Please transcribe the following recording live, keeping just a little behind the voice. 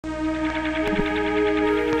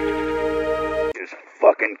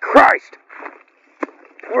fucking Christ!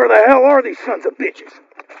 Where the hell are these sons of bitches?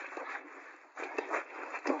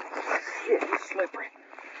 Oh, shit, he's slippery.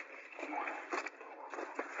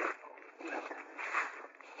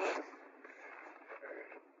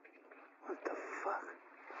 What the fuck?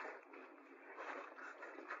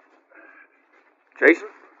 Jason?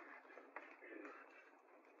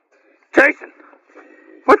 Jason!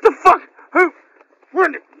 What the fuck? Who?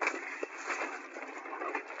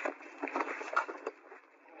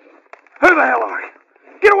 Who the hell are you?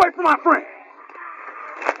 Get away from my friend!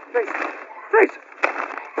 Jason! Jason!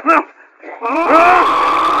 No!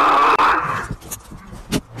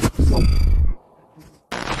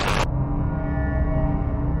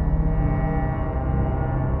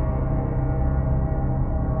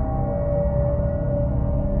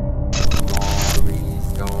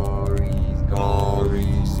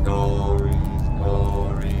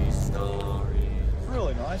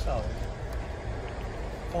 Really nice out here.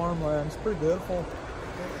 Farmland's pretty beautiful.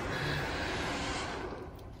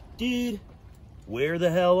 Dude, where the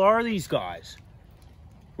hell are these guys?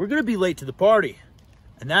 We're gonna be late to the party,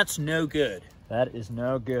 and that's no good. That is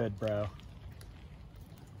no good, bro.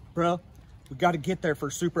 Bro, we gotta get there for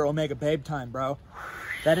Super Omega Babe time, bro.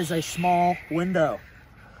 That is a small window.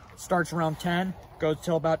 Starts around 10, goes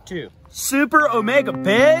till about 2. Super Omega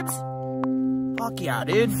Babes? Fuck yeah,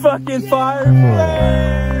 dude. Fucking fire.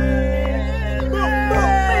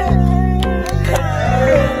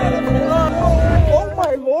 Oh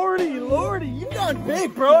my lordy, you done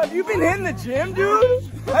big, bro. Have you been hitting the gym,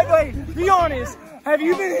 dude? Wait, be honest. Have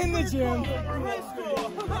you been hitting the gym?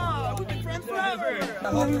 We've been friends forever.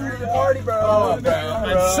 The party, bro. Oh, bro.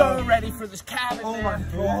 I'm so ready for this cabin, man.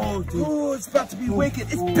 Oh, dude. Oh, it's about to be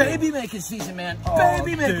wicked. It's baby making season, man.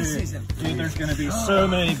 Baby making season. Dude, there's gonna be so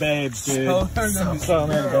many babes, dude. So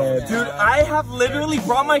many babes. Dude, I have literally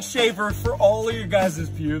brought my shaver for all of your guys'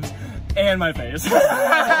 pubes and my face. It's the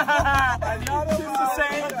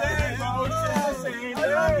same thing, bro. It's the same thing.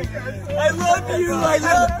 I love you. I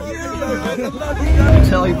love you. I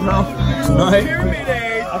tell you, bro, tonight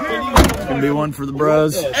it's gonna be one for the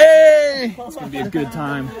bros. Hey! It's gonna be a good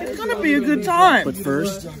time. It's gonna be a good time. But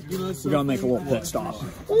first, we gotta make a little pit stop.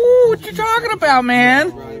 Ooh, what you talking about,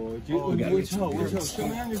 man? We gotta get some goods.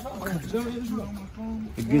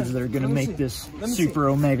 The goods that are gonna make this Super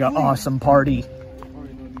Omega awesome party.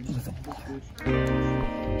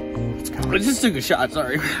 I just took a shot,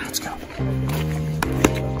 sorry. Let's go.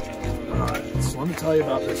 Alright, so let me tell you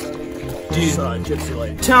about this gypsy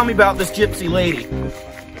lady. Tell me about this gypsy lady.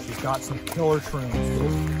 She's got some killer shrooms.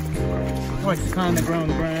 What's the kind of grown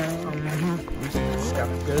ground? She's got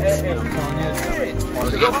the goods, and I'm telling you, it's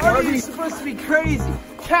The party's supposed to be crazy.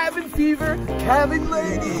 Cabin fever, cabin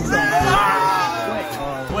ladies.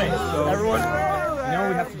 Wait, everyone, you know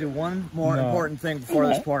we have to do one more important thing before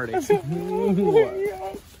this party.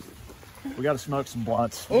 We gotta smoke some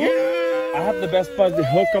blunts. I have the best bud to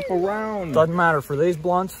hook up around. Doesn't matter for these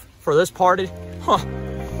blunts, for this party,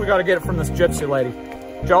 we gotta get it from this gypsy lady.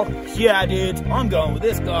 Joe? Yeah, dude, I'm going with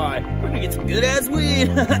this guy. We're gonna get some good ass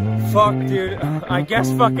weed. Fuck, dude. I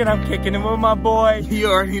guess fucking I'm kicking it with my boy. You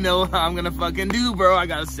already know what I'm gonna fucking do, bro. I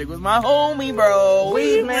gotta stick with my homie, bro.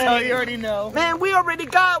 Weed, man. So you already know. Man, we already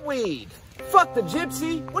got weed. Fuck the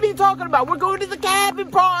gypsy. What are you talking about? We're going to the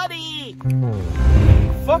cabin party.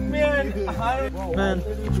 Fuck, man. Man,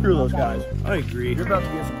 screw those guys. I agree. You're about to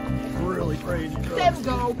get some really crazy drugs. Let them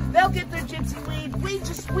go. They'll get their gypsy weed.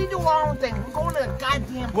 We do our own thing. We're going to the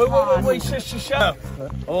goddamn pond. Wait, shut.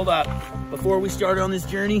 Hold up. Before we start on this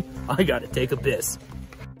journey, I gotta take a piss.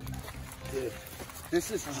 Dude,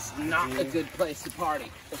 this is just not a good place to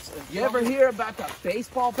party. You ever hear about the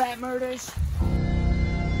baseball bat murders?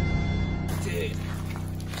 Dude,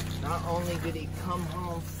 not only did he come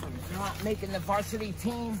home from not making the varsity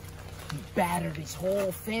team, he battered his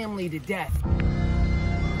whole family to death.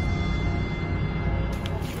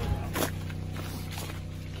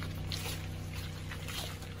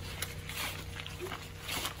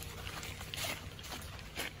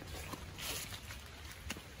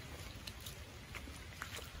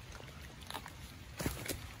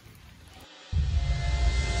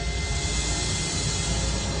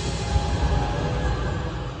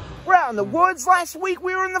 Out in the woods last week,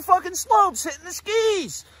 we were in the fucking slopes hitting the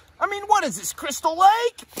skis. I mean, what is this, Crystal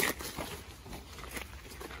Lake?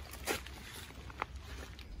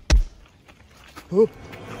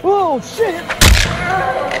 Oh, shit!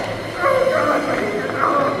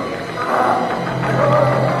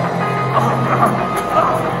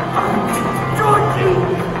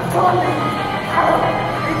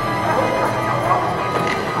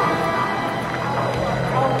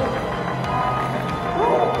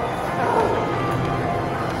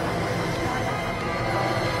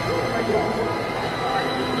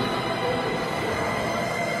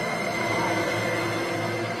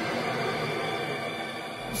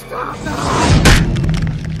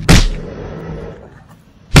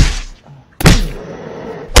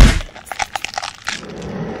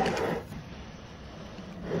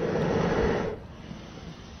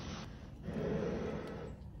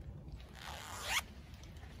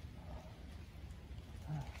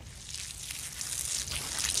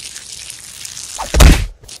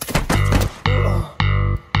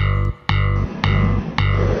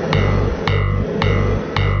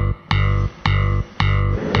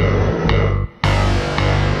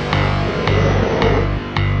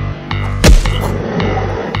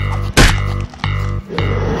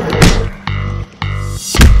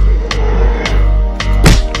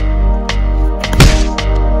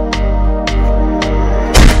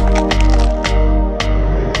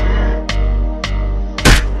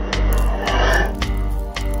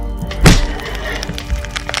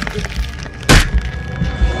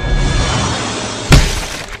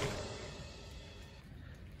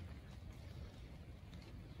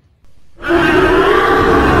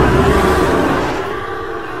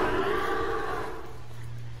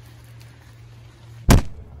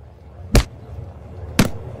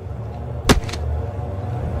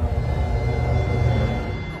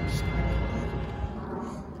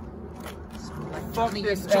 Fuck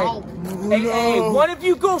this. Joe. Hey, one of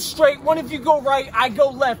you go straight, one of you go right, I go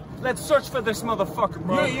left. Let's search for this motherfucker,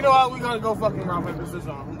 bro. You know what? We're gonna go fucking rock, paper, scissors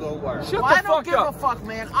on. Who go where? Shut Well, the I don't fuck give up. a fuck,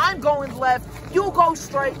 man. I'm going left. You go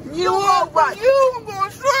straight. You go are, right. You I'm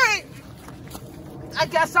going straight. I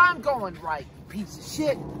guess I'm going right. Piece of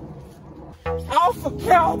shit. Alpha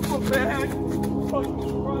Alpha, man. Fucking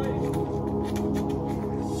Christ.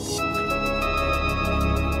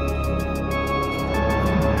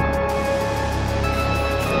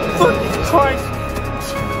 Fucking Christ.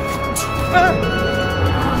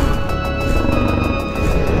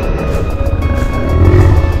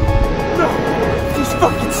 No, he's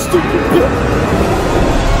fucking stupid.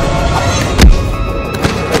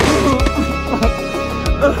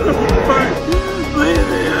 Leave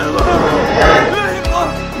me alone. Leave me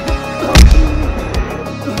alone.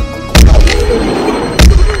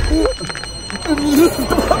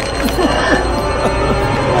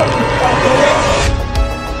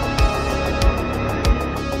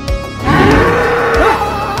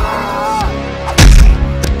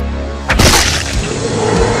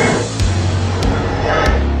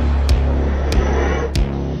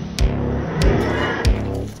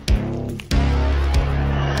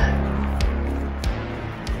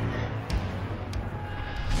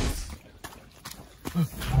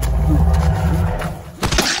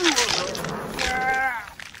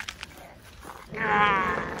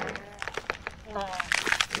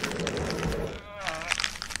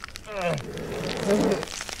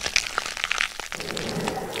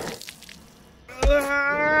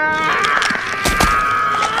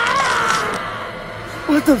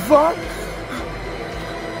 What the fuck?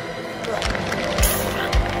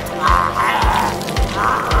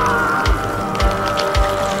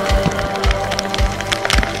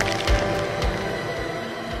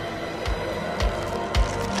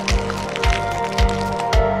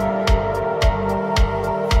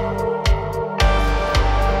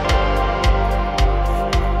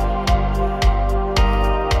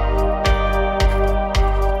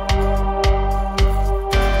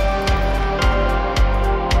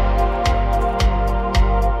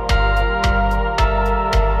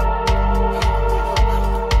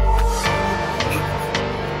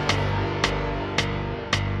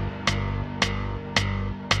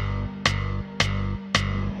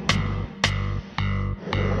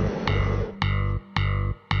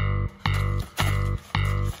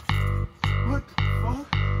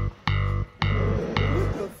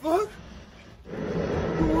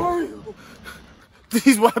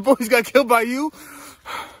 These white boys got killed by you?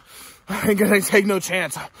 I ain't gonna take no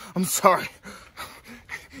chance. I'm sorry.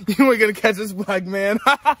 You ain't gonna catch this black man.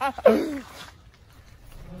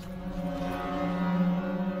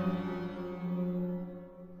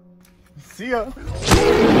 See ya.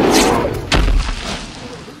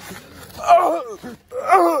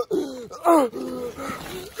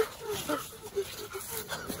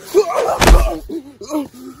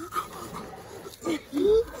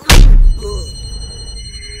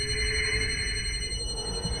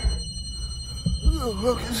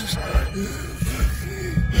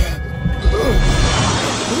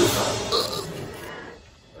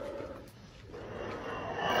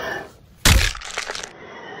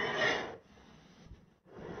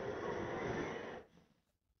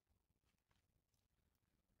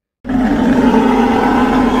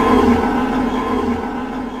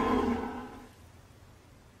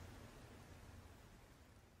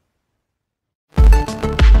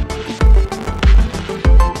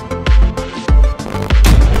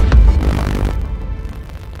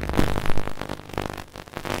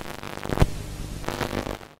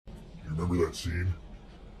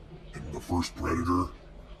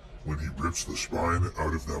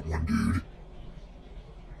 out of that one dude?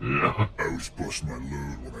 Yeah. I was busting my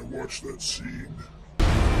load when I watched that scene.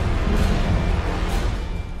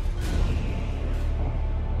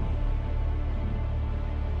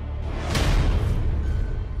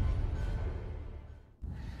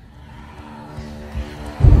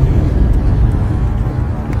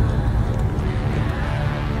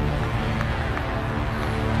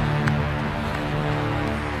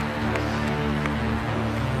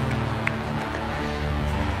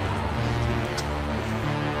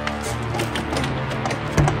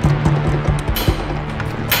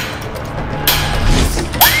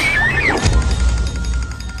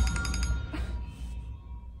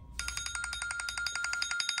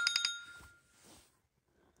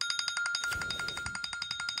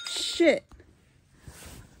 Shit.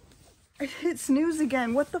 I hit snooze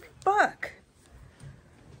again. What the fuck?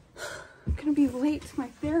 I'm gonna be late to my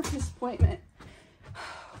therapist appointment.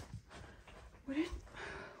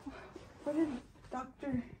 What did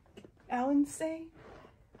Dr. Allen say?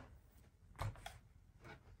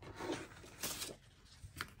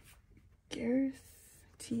 Gareth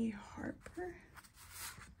T. Harper?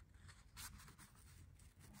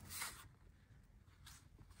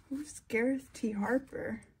 Who's Gareth T.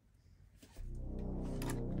 Harper?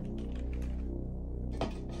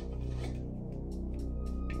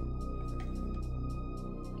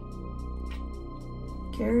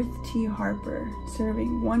 Gareth T. Harper,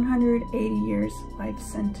 serving 180 years life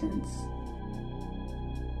sentence.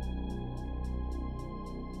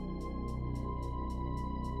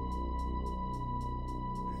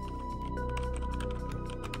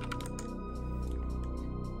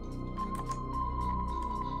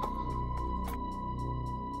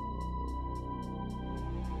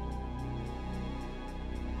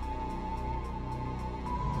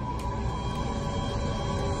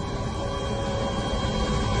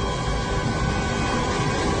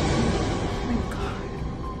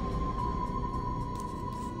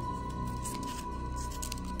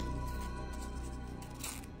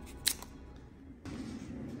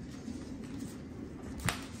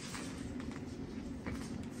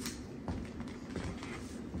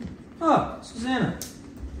 Oh, Susanna.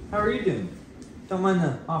 How are you doing? Don't mind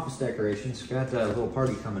the office decorations. Got a little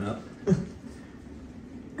party coming up.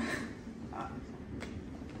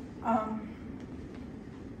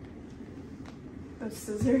 Those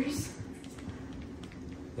scissors.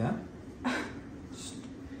 Yeah? Just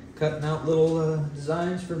cutting out little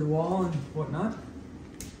designs for the wall and whatnot.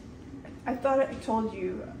 I thought I told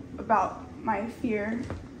you about my fear.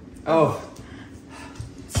 Oh.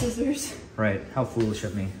 Scissors. Right. How foolish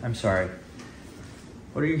of me. I'm sorry.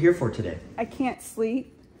 What are you here for today? I can't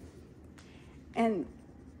sleep. And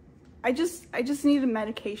I just need a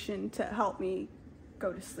medication to help me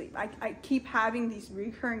go to sleep. I keep having these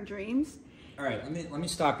recurring dreams. All right, let me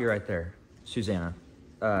stop you right there, Susanna.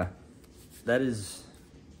 That is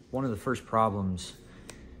one of the first problems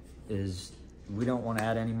is we don't want to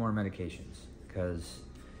add any more medications, because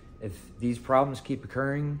if these problems keep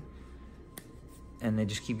occurring and they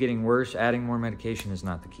just keep getting worse, adding more medication is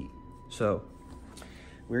not the key. So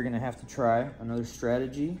we're gonna have to try another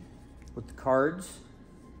strategy with the cards.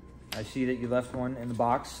 I see that you left one in the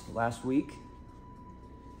box last week.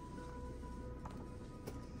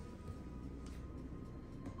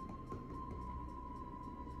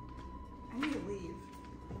 I need to leave.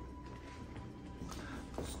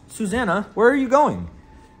 Susanna, where are you going?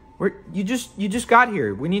 You just got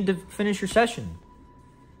here. We need to finish your session.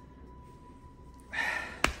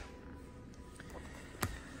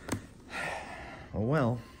 Oh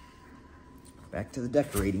well. Back to the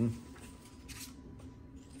decorating.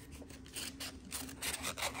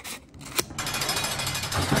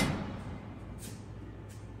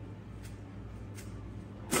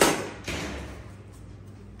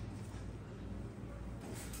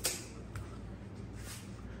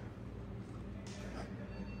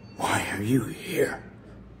 Why are you here?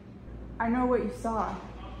 I know what you saw.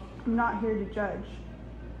 I'm not here to judge.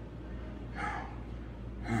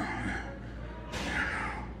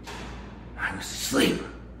 I was asleep.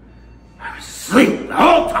 I was asleep the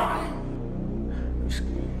whole time. I was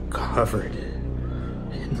covered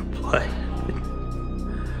in blood.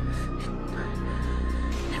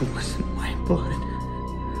 It wasn't my blood.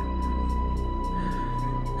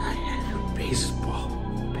 I had a baseball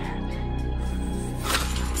bat.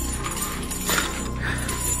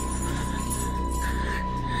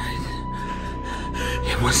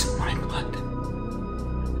 It wasn't my blood.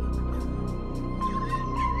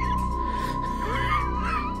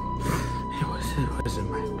 It wasn't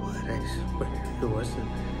my blood, I swear. It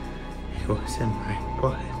wasn't my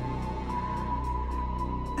blood.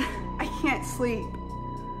 I can't sleep.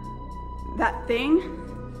 that thing,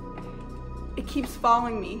 it keeps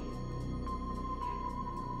following me.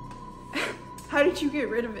 How did you get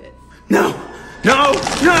rid of it? No! No!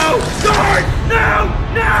 No! Guard! No!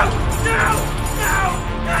 No! No! No!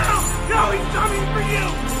 No! No! He's coming for you!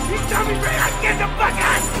 He's coming for you! Get the fuck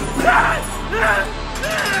out!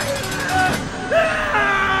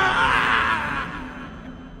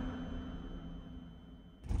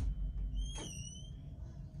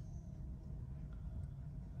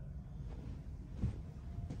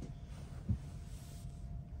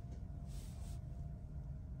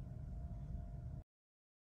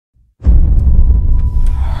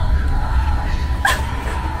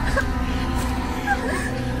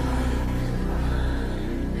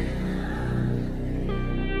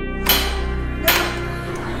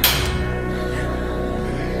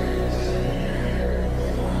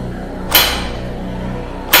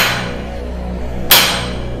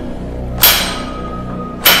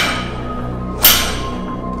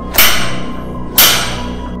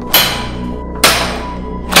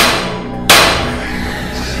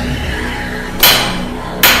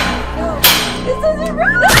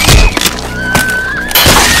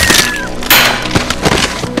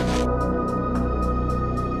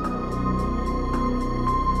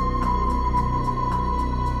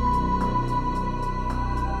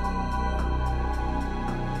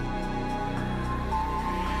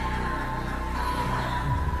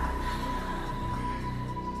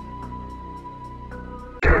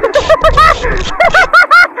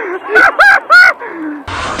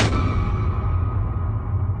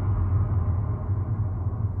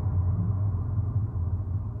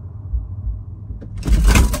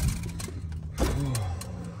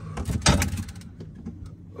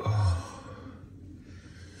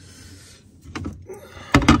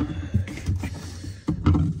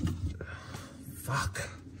 Fuck.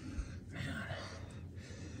 Man.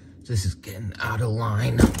 This is getting out of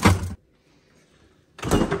line.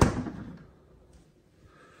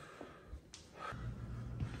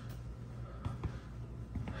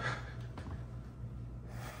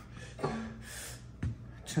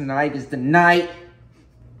 Tonight is the night.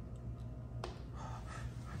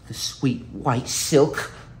 The sweet white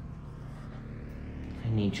silk. I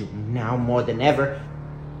need you now more than ever.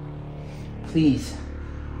 Please.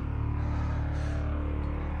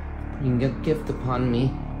 Bring a gift upon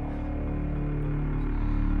me.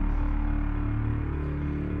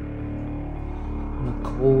 On a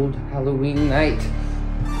cold Halloween night.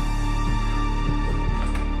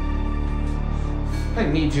 I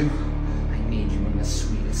need you. I need you in the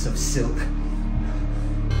sweetest of silk.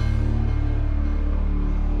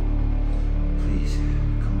 Please,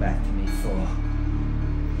 come back to me, Thor.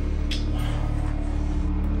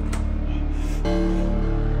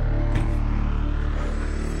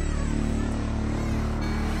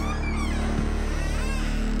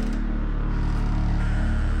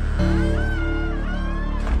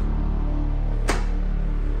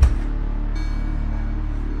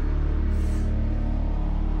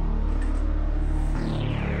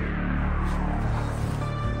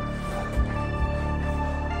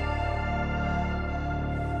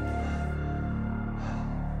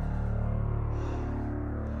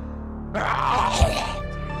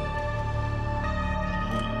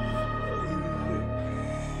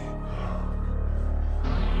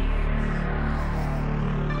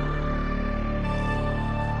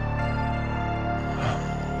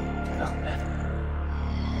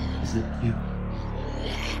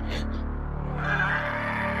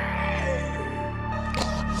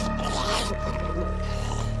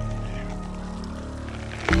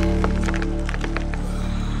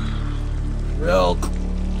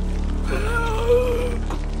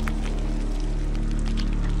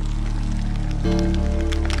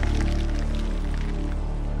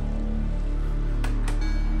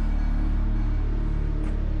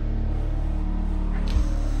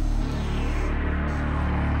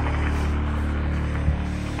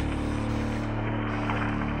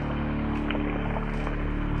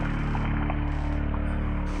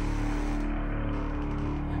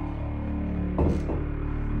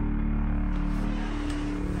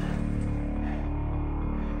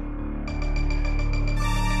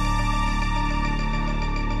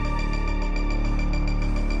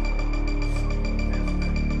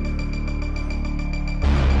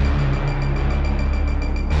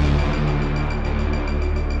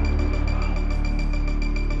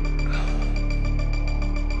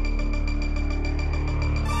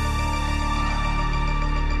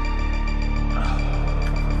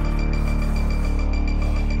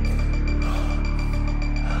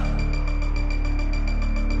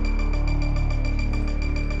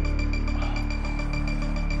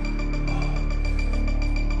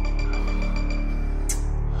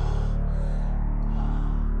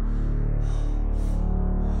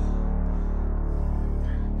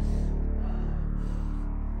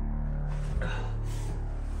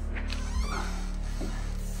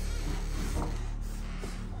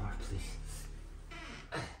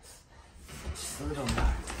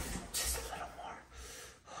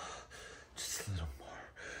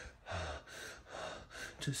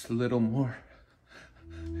 Just a little more.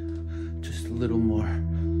 Just a little more.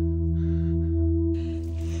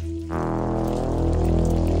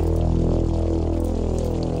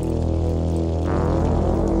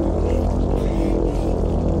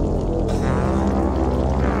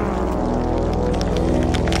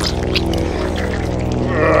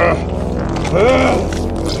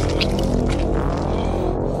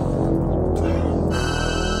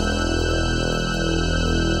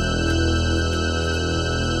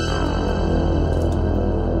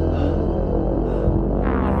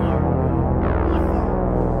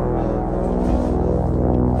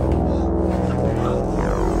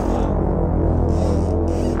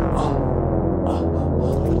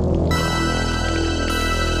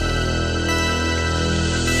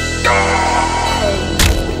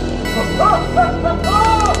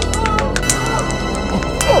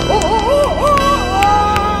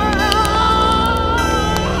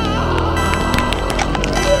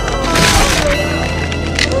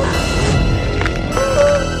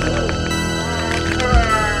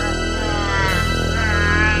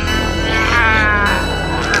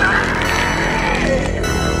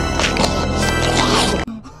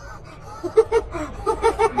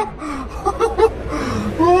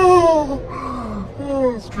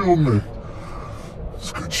 It's killing me.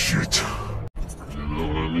 It's good shit. You know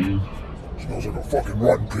what I mean? Smells like a fucking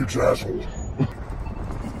rotten pig's asshole.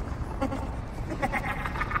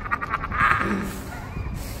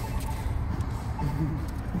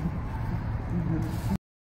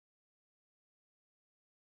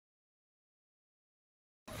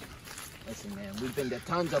 Listen, man, we've been to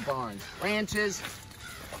tons of barns, ranches,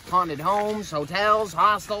 haunted homes, hotels,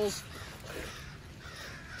 hostels.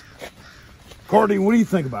 Courtney, what do you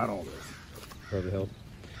think about all this? Probably help.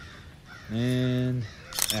 And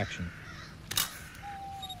action.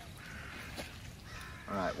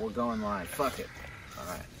 All right, we're going live. Fuck it. All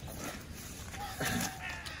right.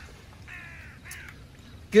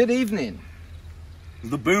 Good evening.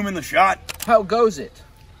 Is the boom in the shot? How goes it?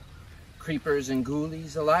 Creepers and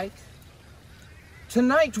ghoulies alike?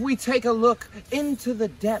 Tonight we take a look into the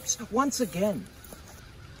depths once again.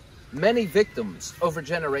 Many victims over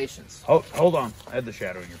generations. Hold on. I had the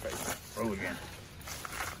shadow in your face. Roll again.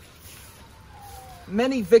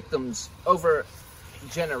 Many victims over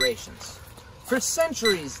generations. For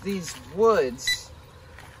centuries, these woods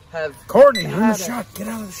have... Courtney, you're in the shot. Get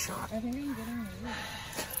out of the shot. Fucking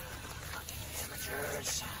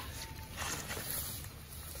amateurs.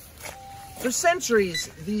 For centuries,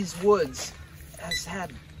 these woods has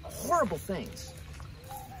had horrible things.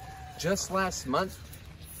 Just last month,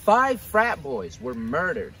 5 frat boys were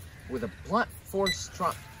murdered with a blunt force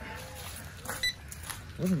trauma.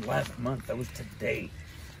 It wasn't last month. That was today.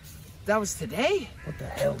 That was today? What the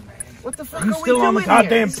hell, man? What the fuck Are you are we still doing on the here?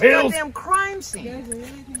 goddamn It's a pills? goddamn crime scene. You guys really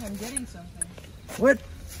think I'm getting something? What?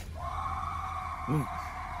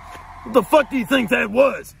 What the fuck do you think that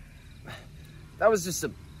was? That was just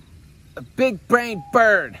a big-brained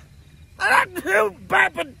bird. You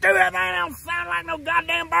better do that. That don't sound like no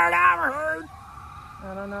goddamn bird I ever heard.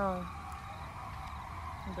 I don't know.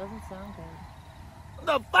 It doesn't sound good. What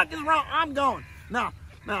the fuck is wrong? I'm going. No,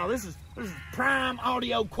 this is prime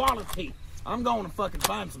audio quality. I'm going to fucking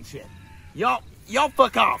find some shit. Y'all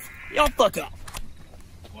fuck off. Y'all fuck off.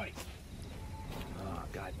 Wait. Oh,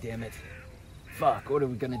 god damn it. Fuck, what are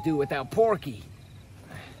we gonna do without Porky?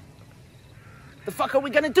 The fuck are we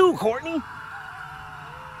gonna do, Courtney?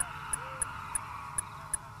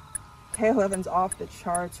 K11's off the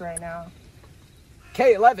charts right now.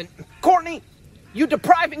 K11? Courtney, you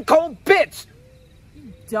depriving cold bitch!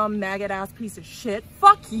 Dumb maggot-ass piece of shit.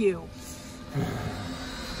 Fuck you!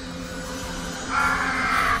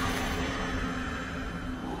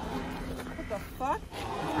 What the fuck?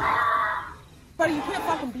 Buddy, you can't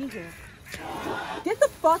fucking be here. Get the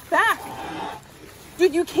fuck back!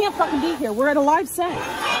 Dude, you can't fucking be here. We're at a live set.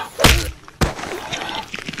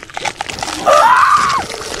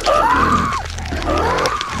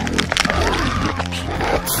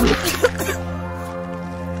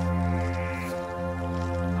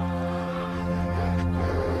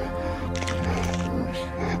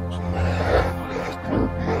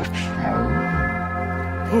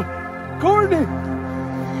 Courtney!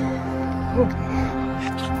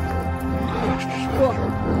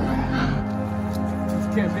 This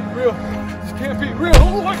can't be real. This can't be real.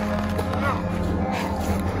 Oh, what?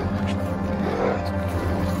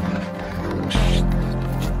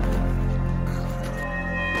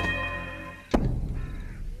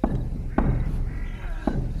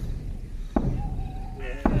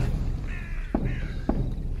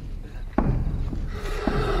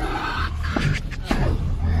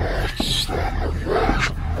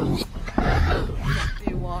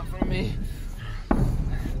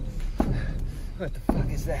 What the fuck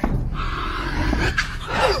is that?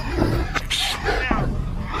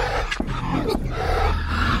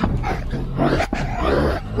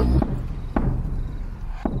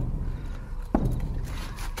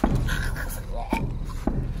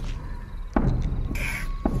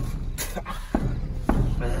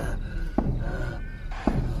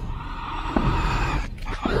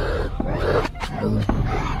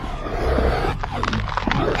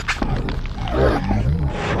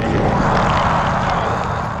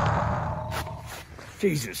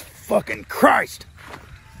 Jesus fucking Christ!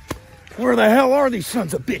 Where the hell are these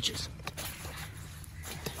sons of bitches?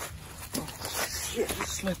 Oh, shit,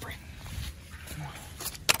 it's slippery.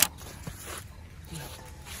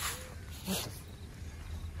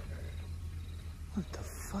 What the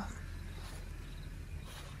fuck?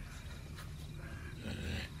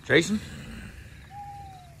 Jason?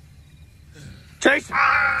 Jason!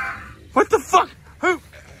 What the fuck? Who?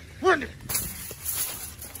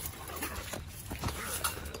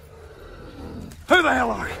 Who the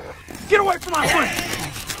hell are you? Get away from my friend!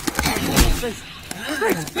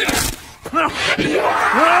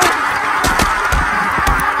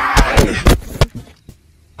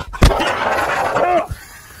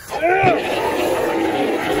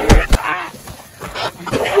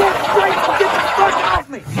 Get the fuck off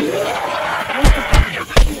me!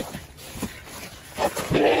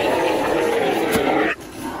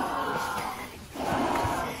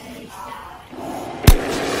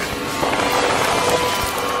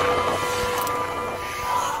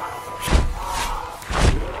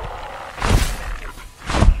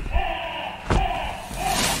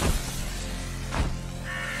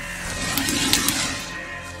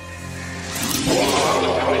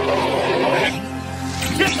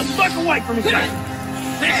 Get the fuck away from me, Jason!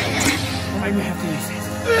 Don't make me have to use this.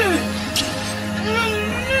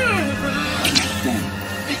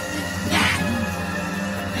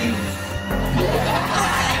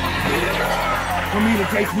 Come here,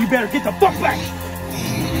 Jason. You better get the fuck back!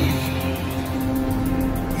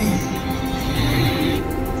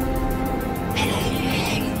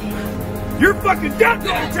 You're fucking dead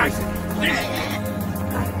now, Jason!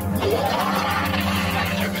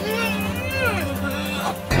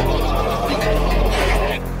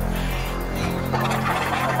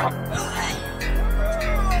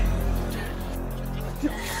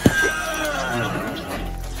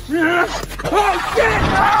 Oh shit!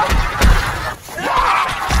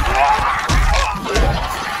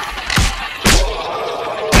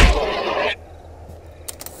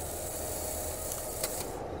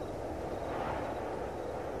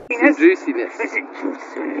 Some juiciness.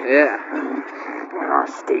 Yeah. Raw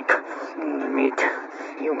steak, meat,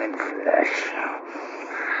 human flesh.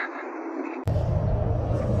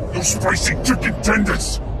 No spicy chicken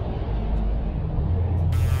tenders!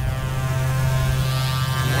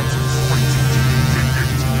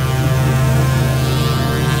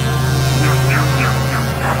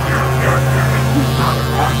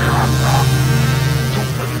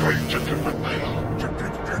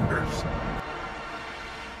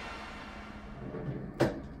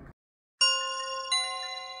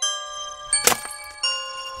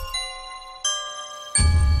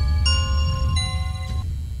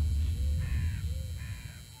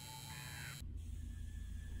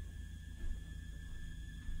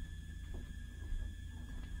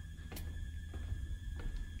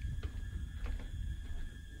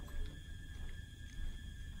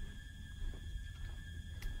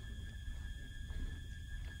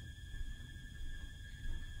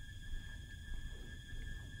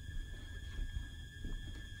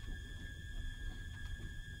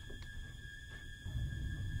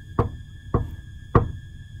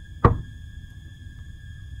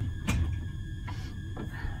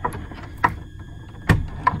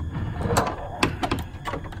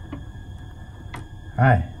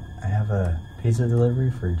 Hi, I have a pizza delivery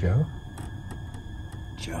for Joe.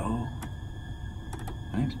 Joe?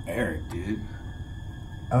 My name's Eric, dude.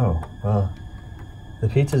 Oh, well, the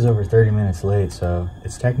pizza's over 30 minutes late, so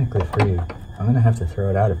it's technically free. I'm gonna have to throw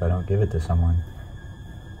it out if I don't give it to someone.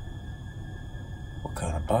 What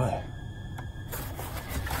kind of pie?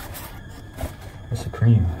 A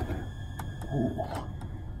Supreme. Ooh,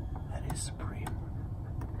 that is supreme.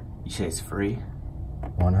 You say it's free?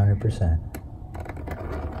 100%.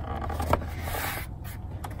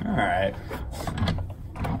 All right.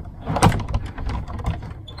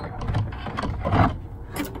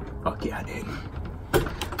 Fuck yeah, dude.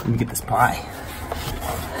 Let me get this pie.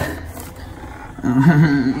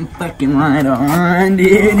 Fucking right on,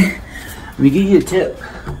 dude. Let me give you a tip.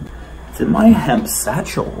 It's in my hemp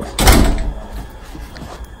satchel.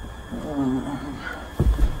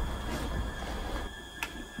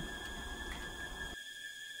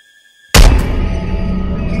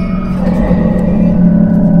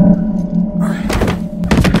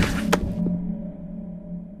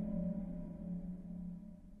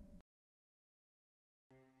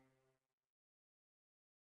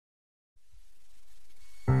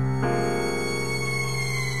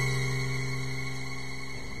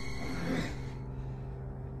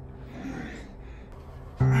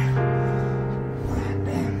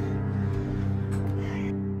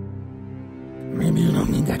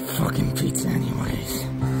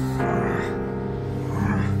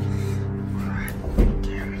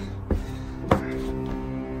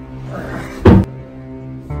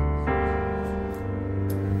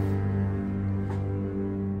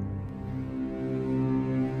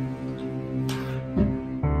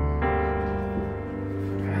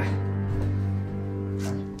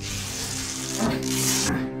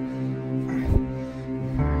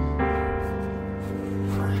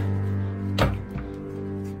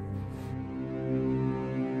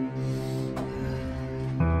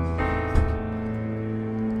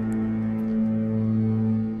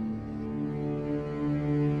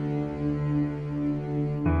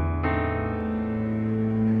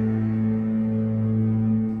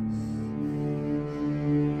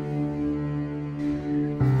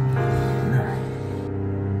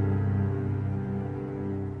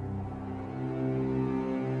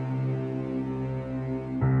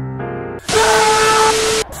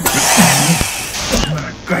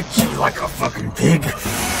 pig,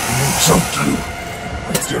 and choke you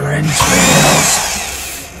with your entrails.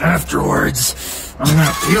 Afterwards, I'm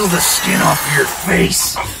gonna peel the skin off your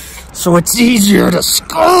face, so it's easier to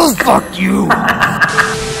skull fuck you.